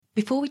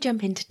Before we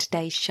jump into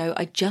today's show,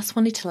 I just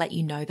wanted to let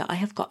you know that I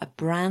have got a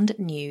brand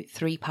new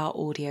 3-part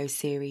audio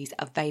series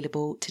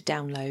available to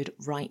download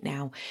right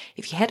now.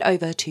 If you head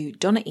over to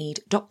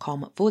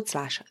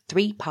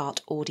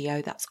donnaeade.com/3-part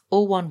audio, that's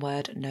all one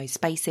word, no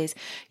spaces,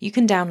 you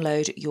can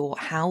download your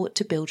How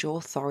to Build Your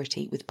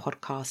Authority with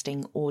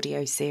Podcasting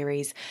audio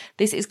series.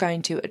 This is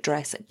going to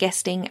address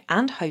guesting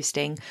and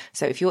hosting.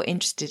 So if you're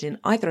interested in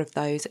either of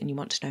those and you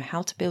want to know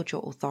how to build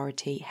your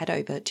authority, head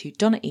over to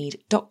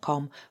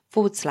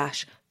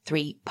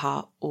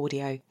donnaeade.com/3-part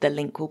audio. The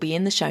link will be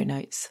in the show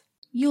notes.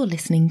 You're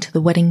listening to the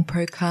Wedding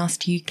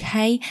Procast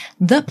UK,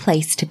 the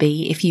place to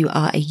be if you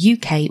are a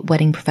UK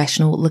wedding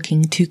professional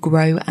looking to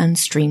grow and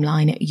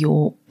streamline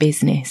your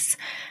business.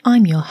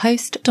 I'm your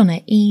host,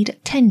 Donna Eade,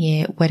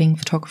 10-year wedding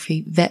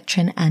photography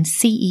veteran and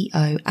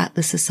CEO at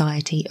the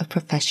Society of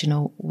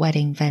Professional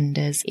Wedding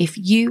Vendors. If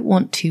you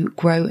want to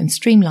grow and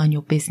streamline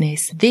your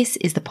business, this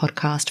is the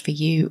podcast for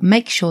you.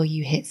 Make sure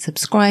you hit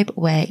subscribe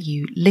where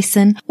you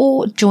listen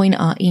or join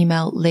our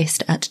email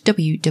list at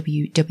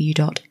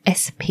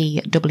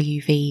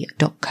www.spwv.co.uk.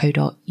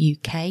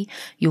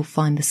 You'll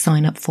find the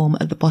sign up form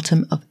at the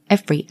bottom of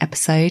every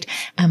episode,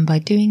 and by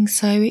doing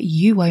so,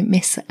 you won't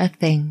miss a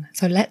thing.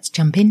 So let's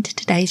jump into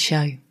today's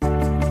show.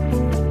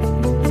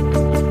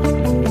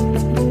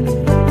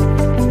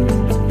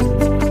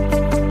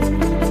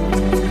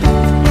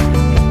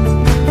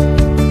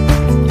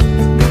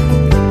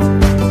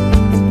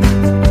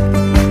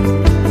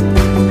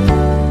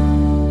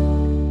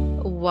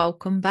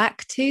 Welcome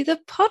back to the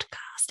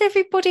podcast,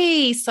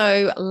 everybody.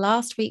 So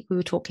last week we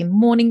were talking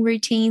morning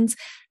routines.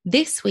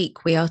 This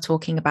week we are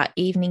talking about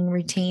evening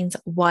routines.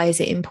 Why is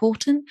it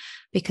important?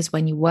 Because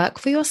when you work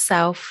for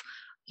yourself,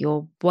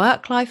 your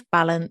work-life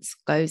balance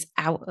goes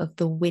out of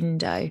the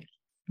window.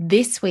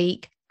 This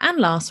week and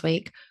last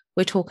week,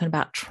 we're talking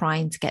about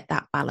trying to get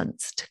that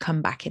balance to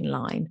come back in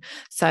line.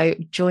 So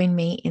join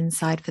me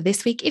inside for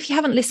this week. If you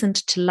haven't listened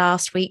to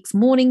last week's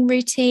morning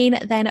routine,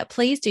 then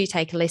please do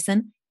take a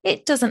listen.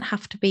 It doesn't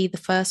have to be the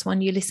first one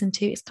you listen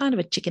to. It's kind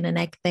of a chicken and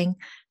egg thing.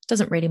 It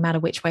doesn't really matter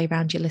which way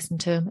around you listen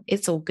to them.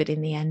 It's all good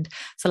in the end.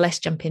 So let's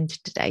jump into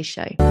today's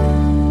show.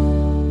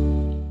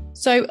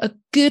 So a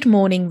good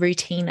morning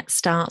routine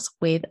starts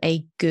with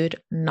a good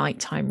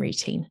nighttime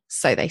routine,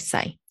 so they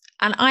say.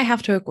 And I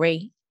have to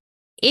agree.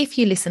 If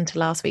you listen to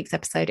last week's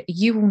episode,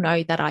 you will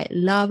know that I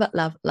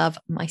love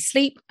my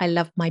sleep. I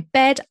love my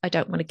bed. I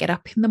don't want to get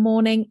up in the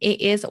morning. It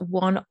is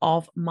one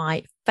of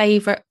my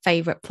favorite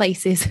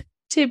places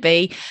to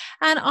be.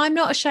 And I'm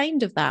not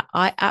ashamed of that.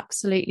 I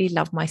absolutely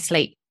love my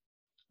sleep.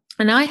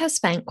 And I have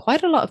spent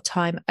quite a lot of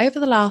time over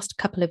the last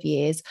couple of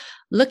years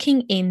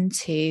looking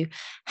into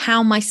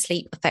how my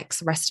sleep affects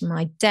the rest of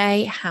my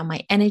day, how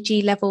my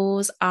energy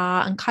levels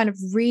are, and kind of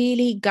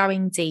really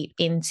going deep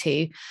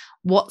into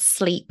what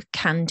sleep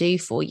can do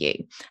for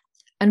you.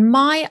 And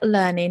my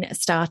learning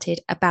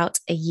started about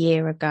a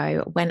year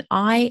ago when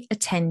I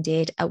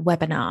attended a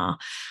webinar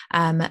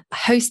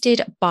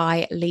hosted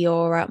by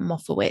Leora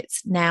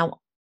Moffowitz. Now,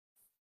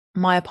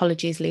 my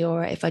apologies,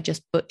 Leora, if I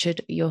just butchered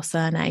your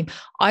surname.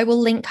 I will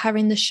link her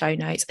in the show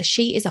notes.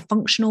 She is a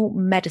functional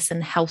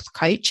medicine health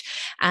coach,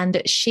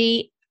 and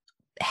she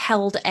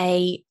held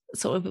it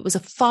was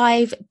a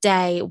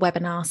 5-day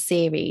webinar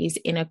series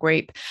in a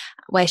group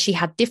where she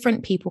had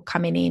different people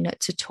coming in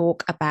to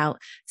talk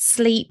about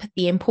sleep,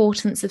 the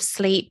importance of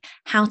sleep,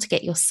 how to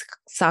get your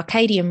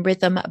circadian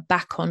rhythm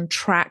back on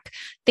track,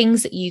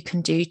 things that you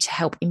can do to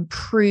help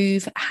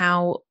improve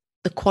how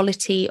the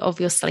quality of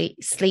your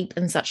sleep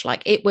and such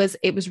like. It was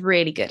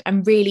really good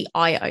and really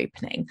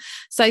eye-opening.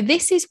 So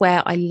this is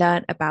where I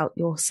learned about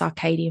your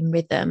circadian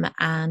rhythm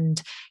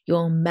and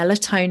your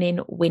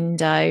melatonin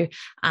window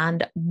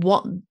and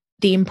what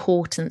the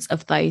importance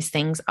of those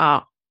things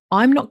are.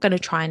 I'm not going to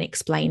try and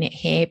explain it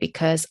here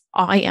because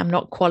I am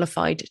not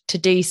qualified to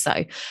do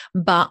so,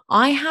 but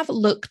I have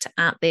looked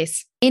at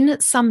this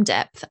in some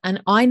depth,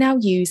 and I now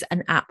use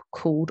an app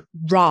called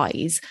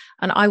Rise,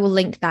 and I will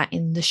link that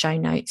in the show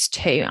notes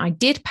too. I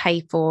did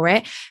pay for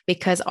it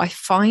because I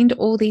find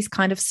all these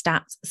kind of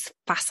stats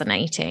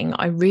fascinating.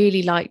 I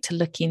really like to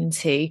look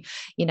into,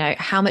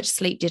 how much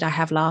sleep did I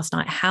have last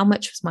night? How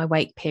much was my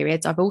wake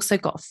periods? I've also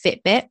got a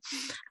Fitbit,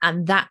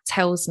 and that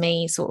tells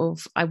me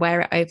I wear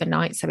it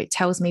overnight. So it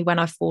tells me when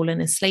I've fallen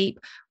asleep,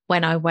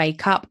 when I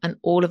wake up, and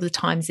all of the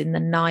times in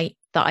the night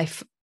that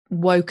I've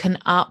woken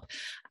up,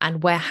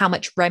 and how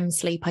much REM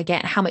sleep I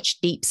get, how much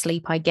deep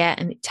sleep I get,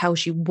 and it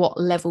tells you what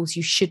levels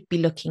you should be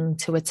looking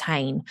to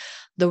attain.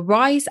 The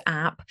Rise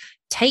app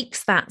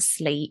takes that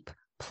sleep,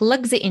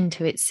 plugs it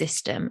into its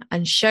system,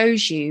 and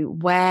shows you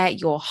where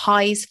your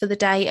highs for the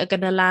day are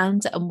going to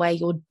land and where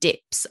your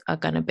dips are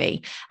going to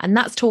be. And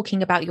that's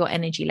talking about your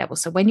energy level.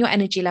 So when your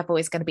energy level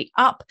is going to be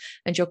up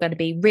and you're going to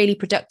be really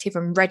productive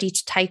and ready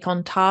to take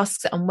on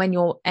tasks, and when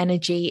your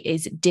energy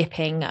is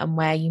dipping and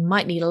where you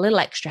might need a little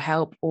extra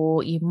help,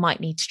 or you might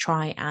need to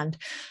try and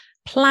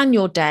plan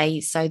your day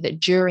so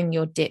that during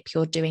your dip,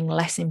 you're doing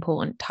less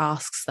important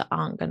tasks that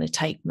aren't going to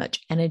take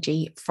much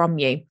energy from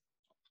you.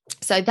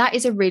 So that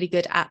is a really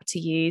good app to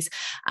use.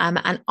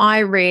 And I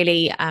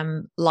really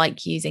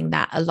like using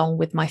that along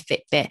with my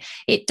Fitbit.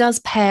 It does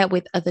pair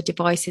with other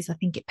devices. I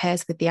think it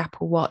pairs with the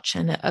Apple Watch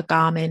and a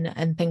Garmin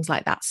and things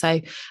like that.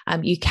 So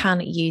you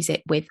can use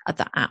it with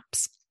other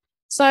apps.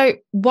 So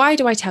why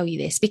do I tell you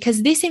this?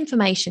 Because this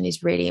information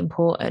is really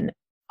important.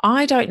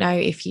 I don't know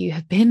if you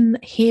have been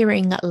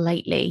hearing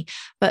lately,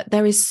 but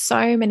there is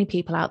so many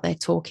people out there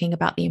talking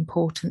about the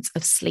importance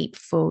of sleep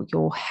for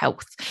your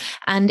health.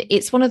 And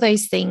it's one of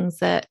those things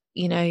that,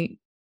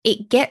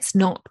 it gets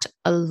knocked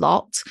a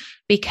lot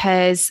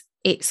because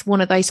it's one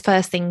of those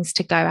first things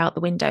to go out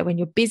the window when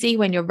you're busy,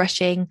 when you're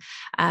rushing,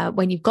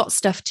 when you've got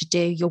stuff to do.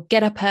 You'll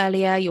get up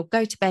earlier, you'll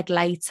go to bed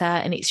later,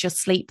 and it's your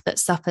sleep that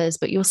suffers.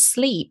 But your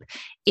sleep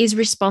is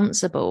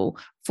responsible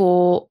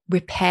for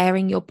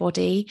repairing your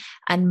body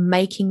and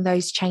making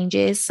those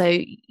changes. So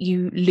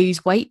you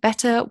lose weight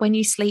better when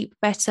you sleep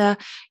better.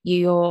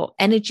 Your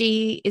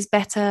energy is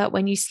better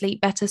when you sleep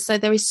better. So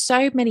there is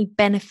so many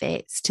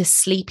benefits to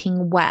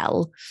sleeping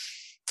well.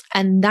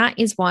 And that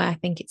is why I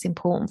think it's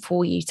important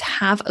for you to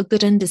have a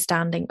good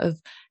understanding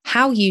of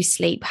how you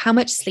sleep, how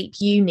much sleep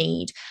you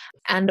need,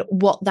 and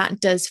what that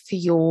does for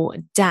your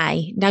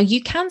day. Now,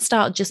 you can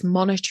start just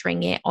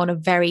monitoring it on a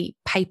very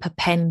paper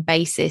pen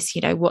basis.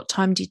 What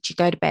time did you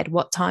go to bed?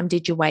 What time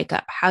did you wake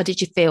up? How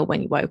did you feel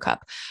when you woke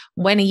up?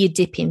 When are you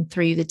dipping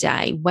through the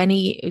day? When are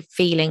you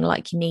feeling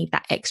like you need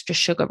that extra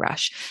sugar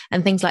rush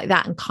and things like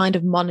that, and kind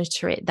of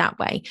monitor it that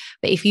way.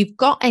 But if you've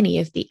got any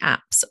of the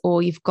apps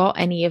or you've got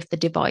any of the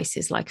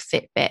devices like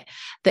Fitbit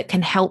that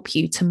can help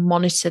you to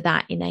monitor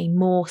that in a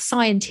more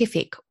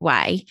scientific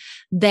way,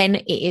 then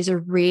it is a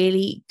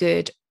really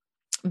good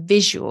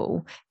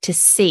visual to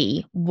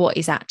see what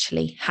is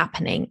actually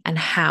happening and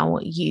how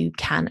you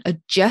can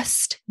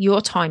adjust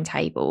your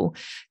timetable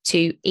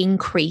to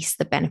increase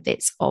the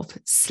benefits of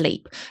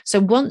sleep. So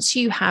once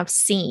you have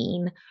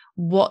seen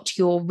what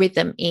your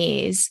rhythm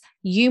is,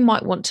 you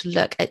might want to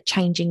look at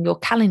changing your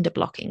calendar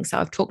blocking. So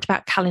I've talked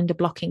about calendar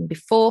blocking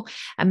before,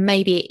 and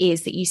maybe it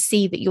is that you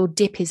see that your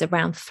dip is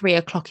around 3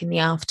 o'clock in the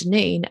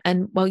afternoon.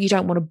 And well, you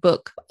don't want to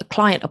book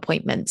client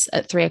appointments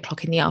at 3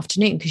 o'clock in the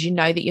afternoon because you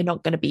know that you're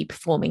not going to be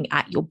performing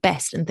at your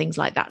best and things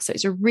like that. So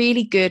it's a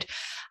really good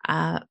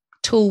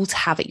tool to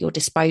have at your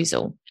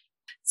disposal.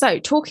 So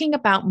talking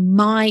about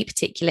my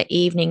particular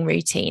evening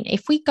routine,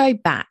 if we go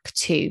back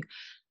to,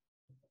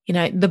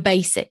 the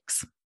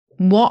basics,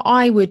 what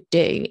I would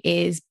do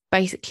is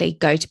basically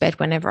go to bed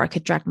whenever I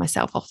could drag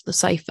myself off the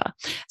sofa.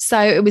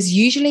 So it was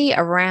usually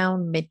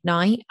around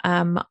midnight.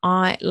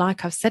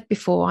 Like I've said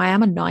before, I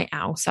am a night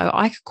owl, so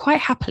I could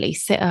quite happily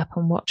sit up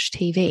and watch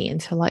TV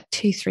until like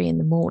 2-3 in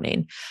the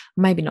morning.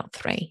 Maybe not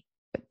 3,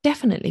 but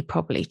definitely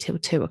probably till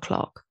 2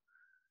 o'clock.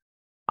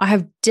 I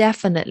have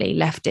definitely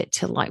left it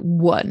till like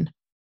 1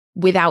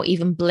 without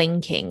even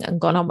blinking and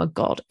gone, oh my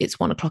God, it's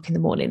 1 o'clock in the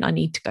morning. I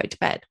need to go to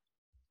bed.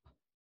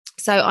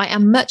 So I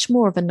am much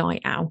more of a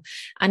night owl,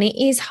 and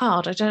it is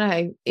hard. I don't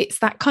know. It's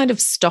that kind of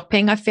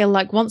stopping. I feel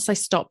like once I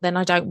stop, then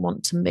I don't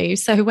want to move.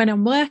 So when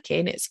I'm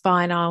working, it's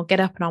fine. I'll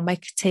get up and I'll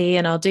make a tea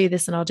and I'll do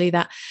this and I'll do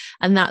that.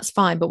 And that's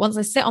fine. But once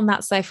I sit on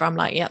that sofa, I'm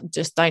like, yeah,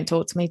 just don't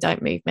talk to me.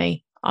 Don't move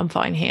me. I'm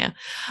fine here.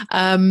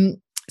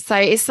 So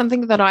it's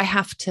something that I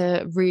have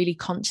to really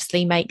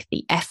consciously make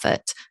the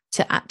effort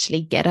to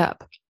actually get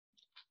up.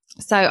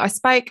 So I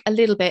spoke a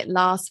little bit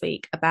last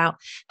week about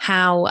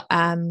how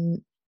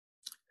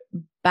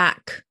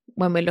back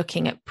when we're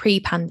looking at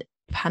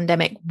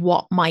pre-pandemic,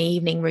 what my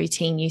evening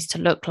routine used to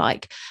look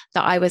like,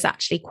 that I was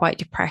actually quite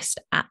depressed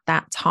at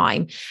that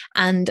time.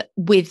 And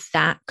with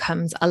that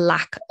comes a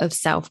lack of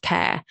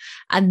self-care.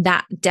 And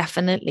that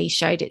definitely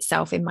showed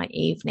itself in my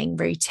evening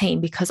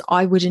routine, because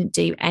I wouldn't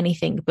do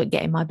anything but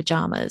get in my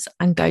pajamas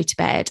and go to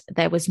bed.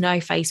 There was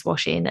no face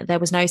washing. There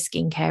was no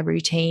skincare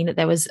routine.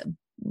 There was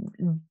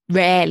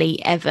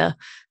rarely ever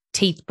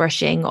teeth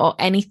brushing or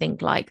anything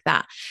like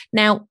that.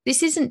 Now,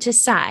 this isn't to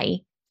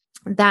say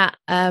that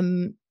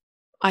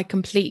I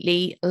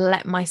completely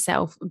let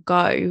myself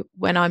go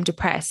when I'm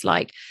depressed.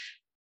 Like,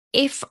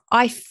 if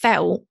I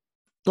felt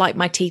like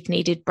my teeth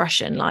needed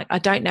brushing, like, I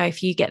don't know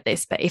if you get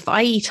this, but if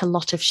I eat a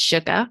lot of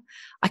sugar,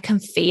 I can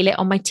feel it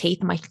on my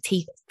teeth. My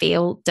teeth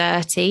feel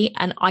dirty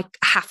and I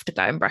have to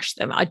go and brush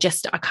them. I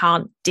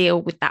can't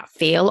deal with that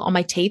feel on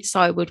my teeth. So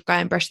I would go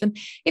and brush them.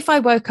 If I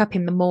woke up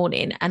in the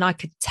morning and I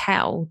could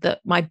tell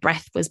that my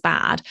breath was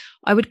bad,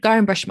 I would go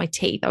and brush my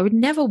teeth. I would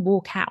never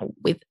walk out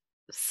with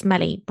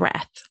smelly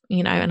breath,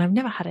 and I've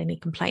never had any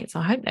complaints.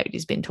 I hope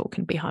nobody's been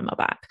talking behind my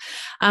back.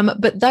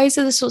 But those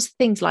are the sorts of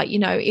things, like,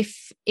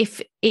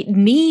 if it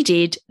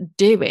needed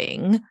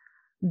doing,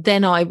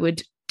 then I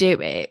would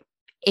do it.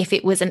 If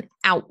it was an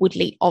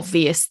outwardly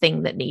obvious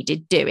thing that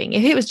needed doing,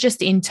 if it was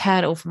just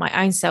internal for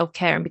my own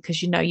self-care and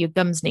because your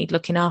gums need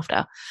looking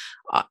after,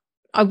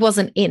 I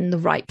wasn't in the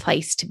right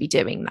place to be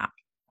doing that.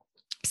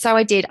 So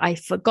I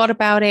forgot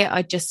about it.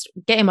 I just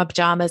get in my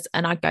pajamas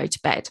and I go to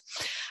bed.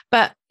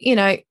 But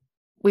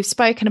we've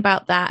spoken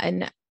about that,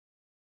 and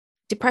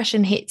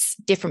depression hits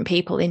different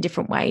people in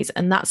different ways.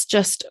 And that's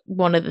just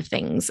one of the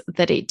things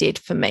that it did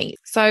for me.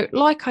 So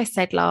like I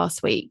said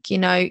last week,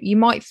 you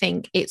might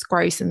think it's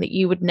gross and that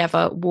you would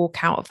never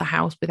walk out of the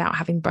house without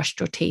having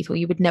brushed your teeth, or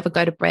you would never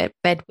go to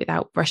bed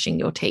without brushing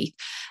your teeth.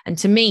 And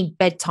to me,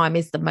 bedtime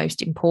is the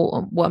most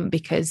important one,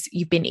 because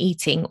you've been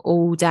eating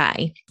all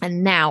day.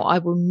 And now I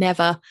will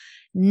never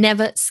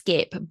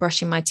skip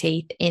brushing my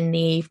teeth in the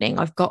evening.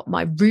 I've got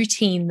my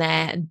routine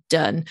there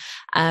done,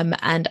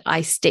 and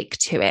I stick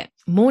to it.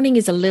 Morning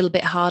is a little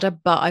bit harder,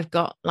 but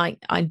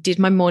I did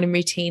my morning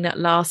routine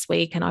last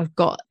week and I've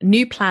got a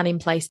new plan in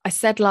place. I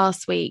said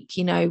last week,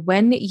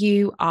 when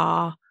you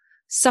are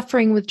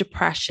suffering with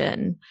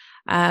depression,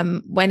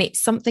 when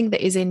it's something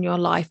that is in your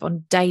life on a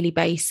daily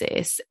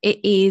basis, it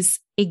is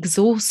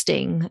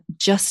exhausting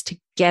just to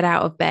get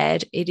out of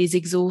bed. It is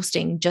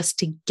exhausting just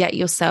to get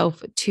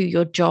yourself to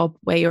your job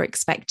where you're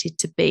expected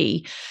to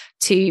be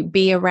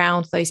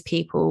around those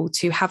people,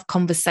 to have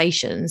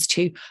conversations,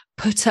 to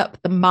put up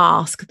the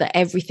mask that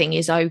everything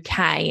is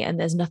okay and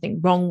there's nothing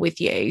wrong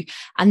with you,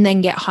 and then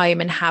get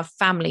home and have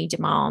family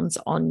demands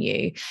on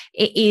you.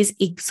 It is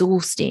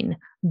exhausting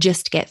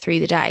just to get through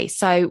the day.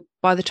 So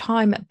by the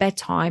time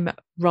bedtime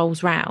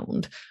rolls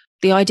round,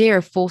 the idea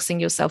of forcing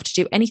yourself to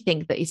do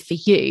anything that is for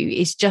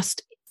you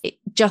it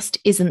just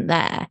isn't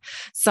there.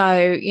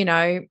 So,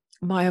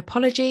 my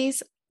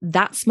apologies.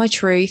 That's my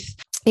truth.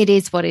 It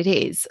is what it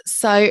is.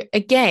 So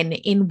again,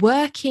 in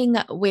working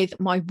with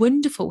my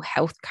wonderful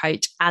health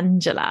coach,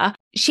 Angela,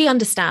 she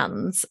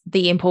understands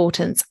the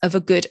importance of a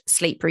good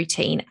sleep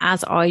routine,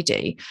 as I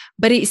do,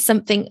 but it's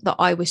something that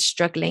I was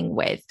struggling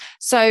with.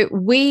 So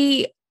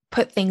we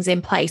put things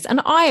in place.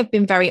 And I have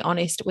been very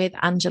honest with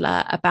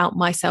Angela about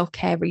my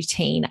self-care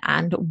routine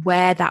and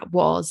where that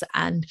was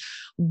and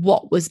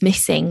what was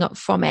missing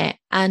from it.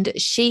 And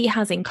she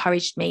has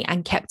encouraged me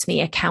and kept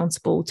me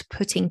accountable to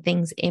putting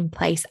things in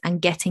place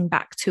and getting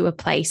back to a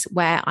place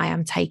where I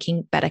am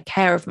taking better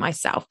care of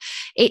myself.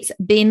 It's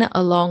been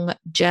a long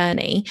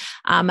journey,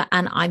 and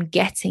I'm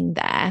getting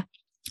there.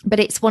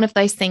 But it's one of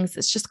those things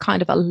that's just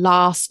kind of a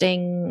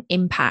lasting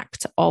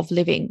impact of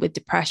living with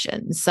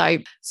depression. So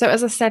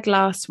as I said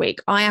last week,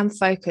 I am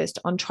focused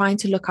on trying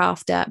to look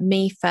after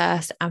me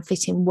first and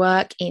fitting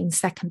work in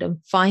second, and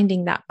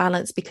finding that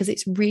balance, because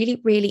it's really,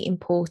 really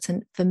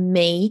important for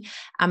me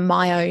and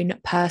my own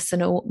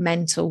personal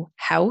mental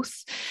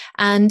health.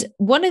 And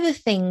one of the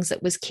things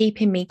that was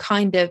keeping me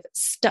kind of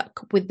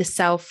stuck with the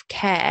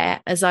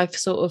self-care as I've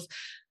sort of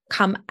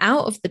come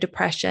out of the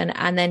depression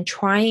and then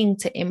trying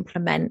to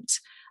implement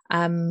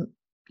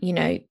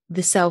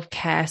the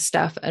self-care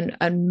stuff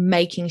and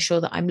making sure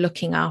that I'm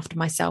looking after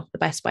myself the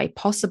best way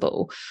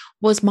possible,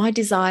 was my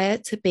desire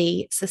to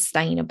be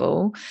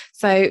sustainable.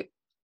 So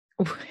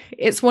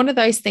it's one of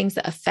those things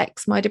that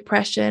affects my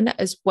depression,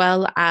 as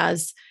well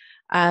as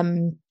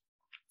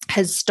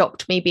has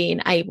stopped me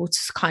being able to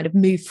kind of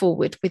move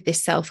forward with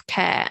this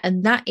self-care.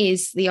 And that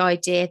is the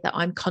idea that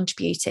I'm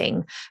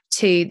contributing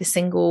to the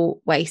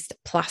single waste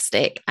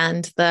plastic,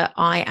 and that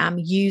I am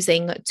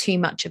using too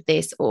much of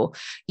this or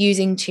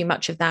using too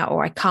much of that,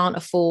 or I can't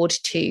afford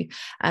to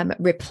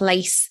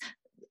replace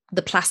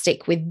the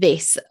plastic with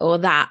this or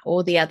that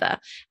or the other.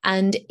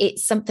 And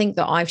it's something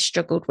that I've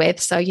struggled with.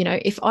 So,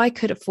 if I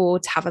could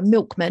afford to have a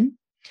milkman,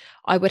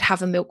 I would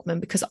have a milkman,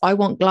 because I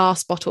want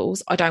glass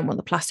bottles. I don't want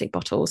the plastic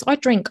bottles. I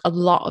drink a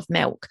lot of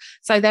milk.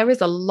 So there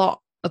is a lot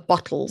of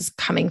bottles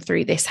coming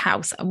through this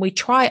house, and we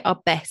try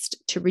our best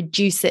to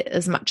reduce it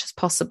as much as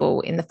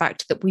possible, in the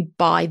fact that we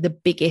buy the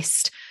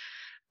biggest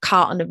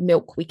carton of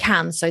milk we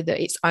can, so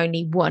that it's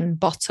only one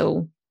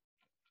bottle,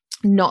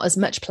 not as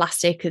much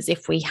plastic as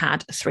if we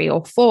had 3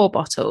 or 4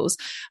 bottles.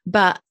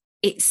 But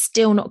it's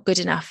still not good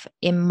enough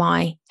in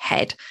my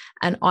head,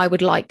 and I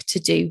would like to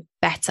do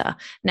better.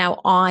 Now,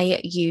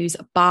 I use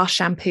bar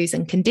shampoos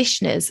and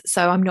conditioners,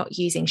 so I'm not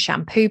using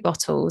shampoo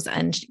bottles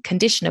and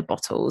conditioner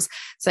bottles.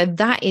 So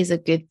that is a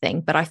good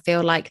thing, but I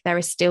feel like there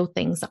are still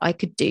things that I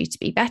could do to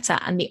be better.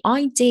 And the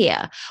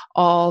idea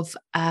of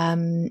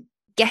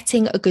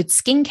getting a good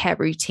skincare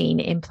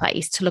routine in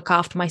place to look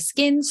after my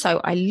skin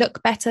so I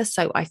look better,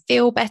 so I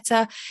feel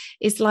better,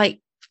 is like,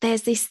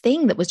 there's this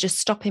thing that was just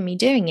stopping me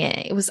doing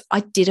it. It was,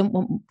 I didn't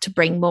want to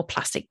bring more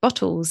plastic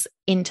bottles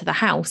into the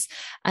house,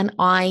 and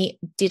I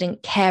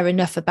didn't care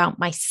enough about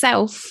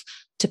myself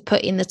to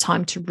put in the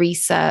time to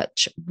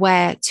research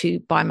where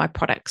to buy my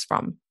products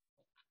from.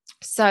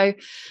 So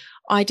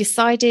I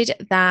decided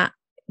that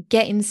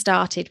getting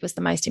started was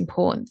the most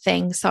important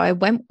thing. So I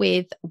went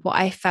with what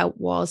I felt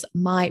was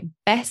my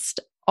best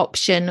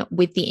option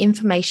with the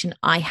information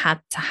I had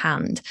to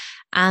hand.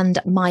 And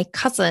my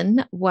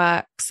cousin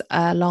works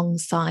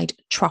alongside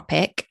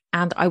Tropic,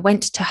 and I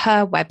went to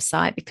her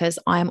website because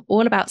I am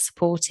all about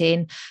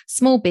supporting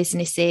small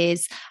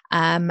businesses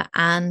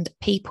and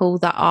people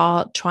that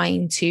are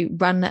trying to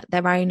run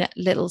their own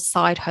little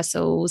side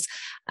hustles.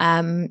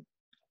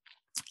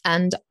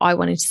 and I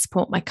wanted to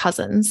support my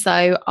cousin.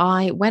 So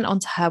I went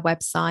onto her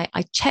website.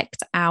 I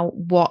checked out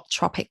what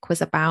Tropic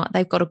was about.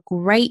 They've got a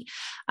great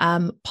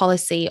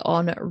policy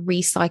on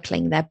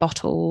recycling their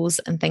bottles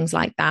and things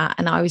like that.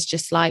 And I was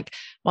just like,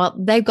 well,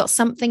 they've got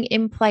something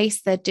in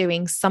place. They're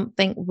doing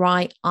something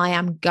right. I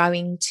am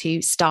going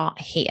to start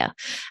here.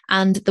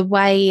 And the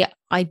way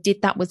I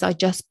did that was I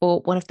just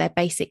bought one of their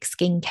basic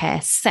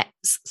skincare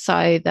sets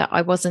so that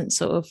I wasn't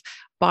sort of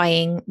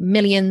buying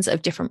millions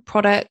of different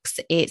products.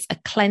 It's a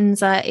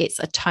cleanser, it's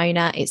a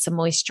toner, it's a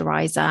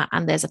moisturizer,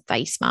 and there's a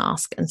face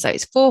mask. And so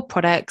it's 4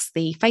 products.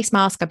 The face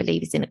mask, I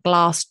believe, is in a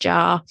glass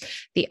jar.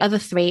 The other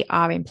 3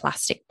 are in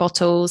plastic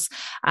bottles.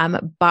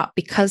 But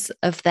because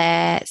of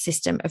their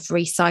system of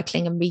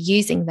recycling and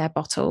reusing their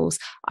bottles,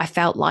 I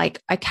felt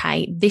like,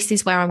 okay, this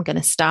is where I'm going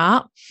to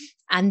start.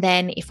 And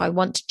then if I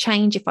want to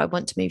change, if I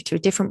want to move to a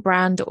different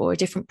brand or a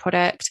different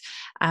product,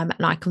 and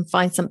I can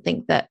find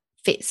something that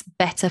fits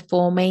better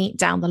for me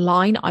down the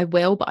line, I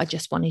will, but I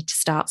just wanted to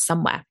start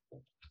somewhere.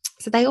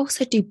 So they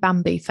also do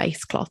bamboo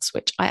face cloths,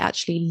 which I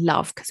actually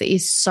love because it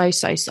is so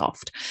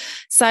soft.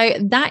 So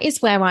that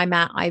is where I'm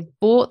at. I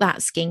bought that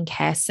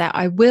skincare set.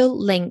 I will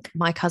link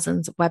my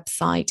cousin's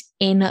website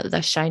in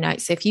the show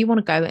notes. So if you want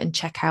to go and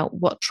check out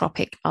what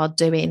Tropic are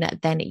doing,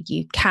 then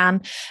you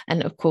can.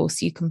 And of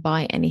course, you can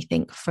buy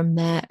anything from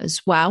there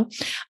as well.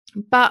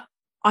 But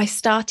I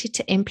started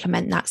to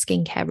implement that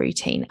skincare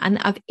routine and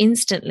I've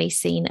instantly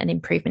seen an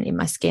improvement in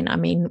my skin. I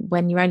mean,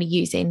 when you're only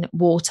using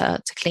water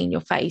to clean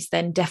your face,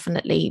 then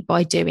definitely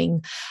by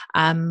doing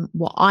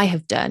what I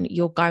have done,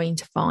 you're going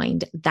to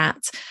find that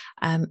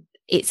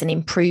it's an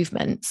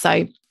improvement.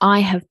 So I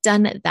have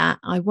done that.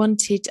 I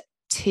wanted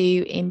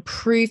to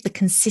improve the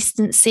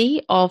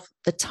consistency of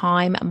the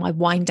time and my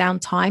wind down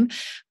time.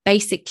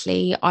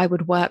 Basically, I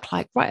would work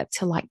like right up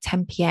till like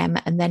 10 p.m.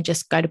 and then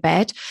just go to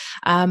bed.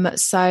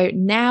 So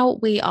now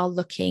we are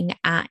looking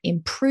at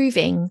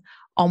improving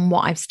on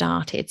what I've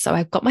started. So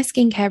I've got my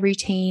skincare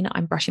routine.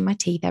 I'm brushing my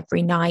teeth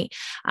every night,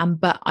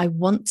 but I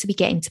want to be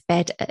getting to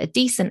bed at a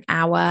decent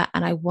hour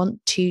and I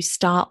want to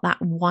start that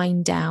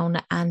wind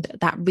down and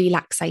that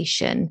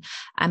relaxation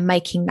and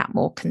making that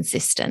more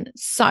consistent.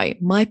 So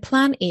my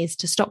plan is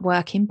to stop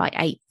working by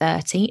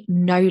 8:30,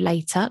 no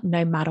later,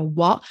 no matter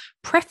what.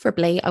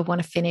 Preferably, I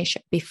want to finish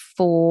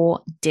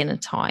before dinner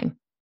time.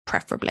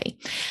 Preferably.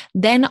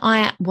 Then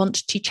I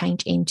want to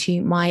change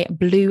into my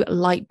blue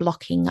light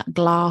blocking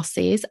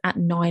glasses at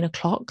 9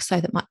 o'clock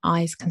so that my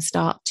eyes can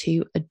start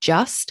to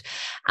adjust.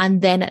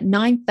 And then at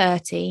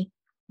 9:30,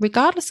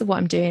 regardless of what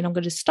I'm doing, I'm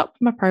going to stop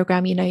my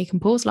program. You know, you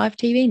can pause live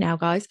TV now,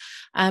 guys.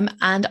 And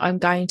I'm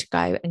going to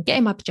go and get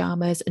in my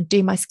pajamas and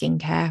do my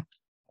skincare.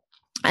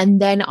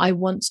 And then I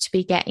want to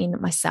be getting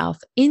myself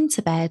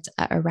into bed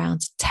at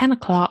around 10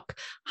 o'clock,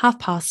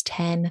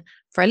 10:30,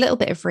 for a little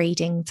bit of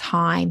reading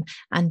time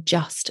and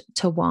just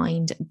to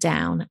wind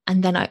down.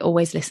 And then I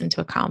always listen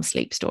to a calm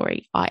sleep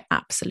story. I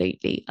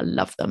absolutely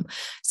love them.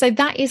 So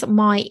that is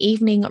my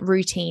evening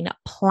routine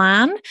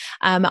plan.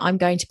 I'm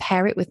going to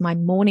pair it with my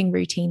morning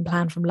routine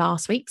plan from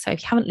last week. So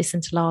if you haven't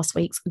listened to last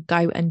week's,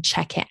 go and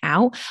check it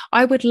out.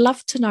 I would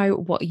love to know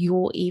what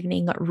your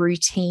evening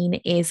routine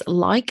is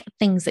like,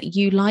 things that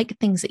you like,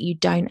 things that you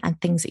don't,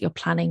 and things that you're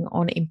planning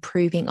on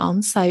improving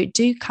on. So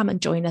do come and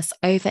join us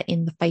over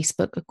in the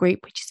Facebook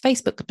group, which is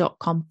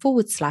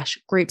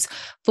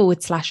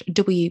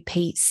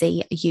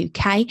facebook.com/groups/WPC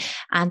UK,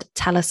 and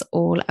tell us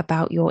all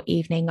about your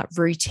evening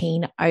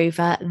routine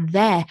over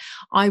there.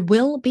 I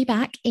will be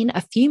back in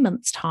a few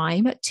months'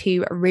 time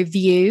to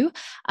review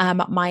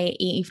my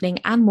evening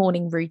and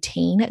morning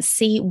routine,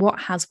 see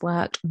what has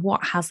worked,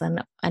 what hasn't,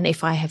 and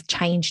if I have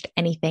changed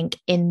anything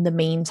in the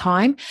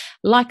meantime.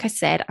 Like I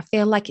said, I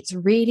feel like it's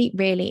really,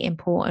 really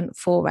important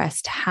for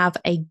us to have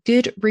a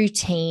good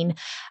routine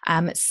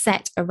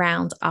set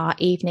around our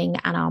evening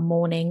and our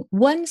morning.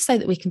 1, so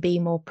that we can be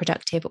more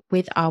productive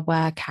with our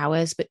work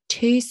hours, but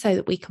 2, so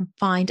that we can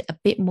find a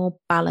bit more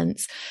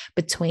balance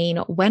between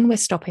when we're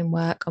stopping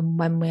work and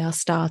when we are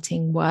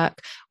starting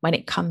work. When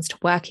it comes to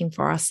working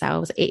for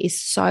ourselves, it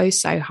is so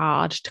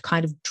hard to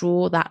kind of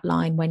draw that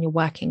line when you're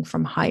working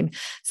from home.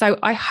 So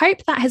I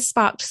hope that has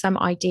sparked some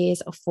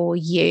ideas for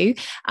you.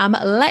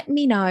 Let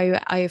me know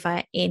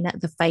over in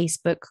the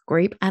Facebook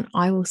group, and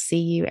I will see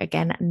you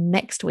again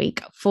next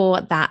week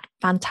for that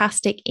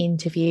fantastic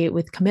interview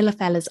with Camilla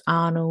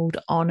Fellers-Arnold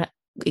on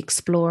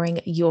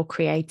exploring your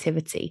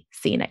creativity.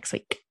 See you next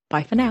week.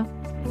 Bye for now.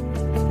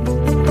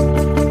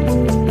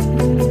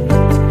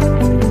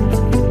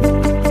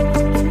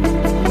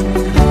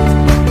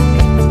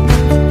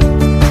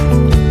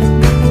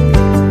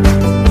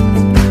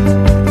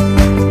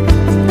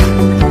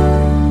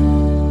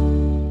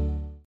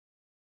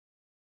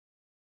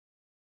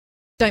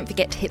 Don't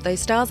forget to hit those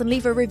stars and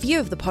leave a review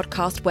of the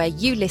podcast where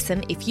you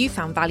listen if you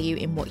found value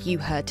in what you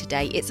heard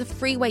today. It's a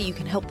free way you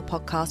can help the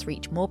podcast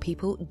reach more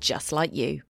people just like you.